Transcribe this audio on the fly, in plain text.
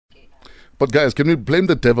But guys, can we blame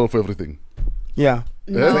the devil for everything? Yeah.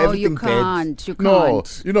 No, you can't. You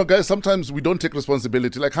can't. No, guys, sometimes we don't take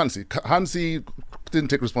responsibility. Like Hansi didn't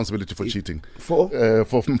take responsibility for cheating. For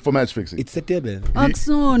match fixing. It's the devil.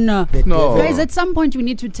 No. Guys, at some point we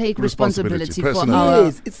need to take responsibility for our...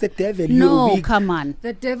 Yes, it's the devil. No, come on.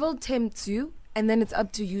 The devil tempts you, and then it's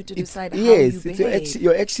up to you to decide how you behave.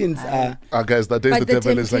 Your actions are... guys, that day the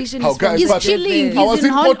devil is like, how guys... He's chilling. I was He's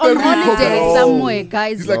in on Puerto Rico, holiday guys. somewhere,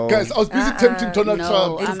 guys. He's like, guys, I was busy tempting Donald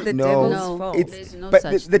Trump. It's the devil's fault. There's no But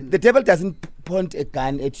such the devil doesn't point a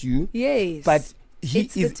gun at you. Yes. But he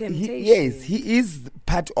It's is the temptation. he is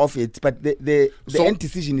part of it, but the end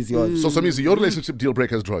decision is yours. So Samisi, your relationship deal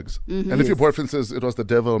breaker is drugs. And if your boyfriend says it was the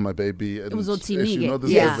devil, my baby, and It was you know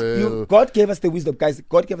this yeah. devil. God gave us the wisdom, guys.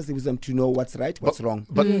 God gave us the wisdom to know what's right, what's wrong.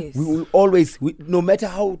 But Yes. We will always, no matter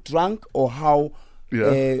how drunk or how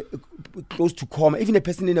close to coma, even a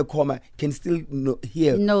person in a coma can still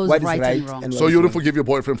hear Knows what is right right and wrong. and what so is you wrong. don't forgive your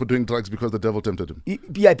boyfriend for doing drugs because the devil tempted him.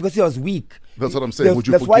 Yeah, because he was weak. That's what I'm saying. Would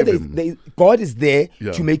you that's why forgive him? God is there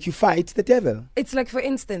Yeah. to make you fight the devil. It's like, for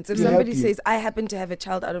instance, if To somebody help you. says, I happen to have a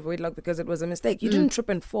child out of wedlock because it was a mistake, you didn't trip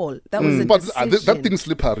and fall. That was a But decision. that thing's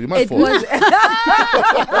slippery. My It fault. was.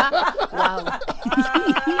 Wow.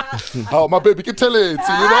 Oh, my baby, can tell it. You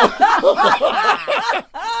know?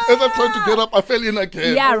 As I tried to get up, I fell in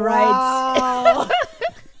again. Yeah, right. Wow.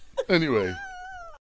 Anyway.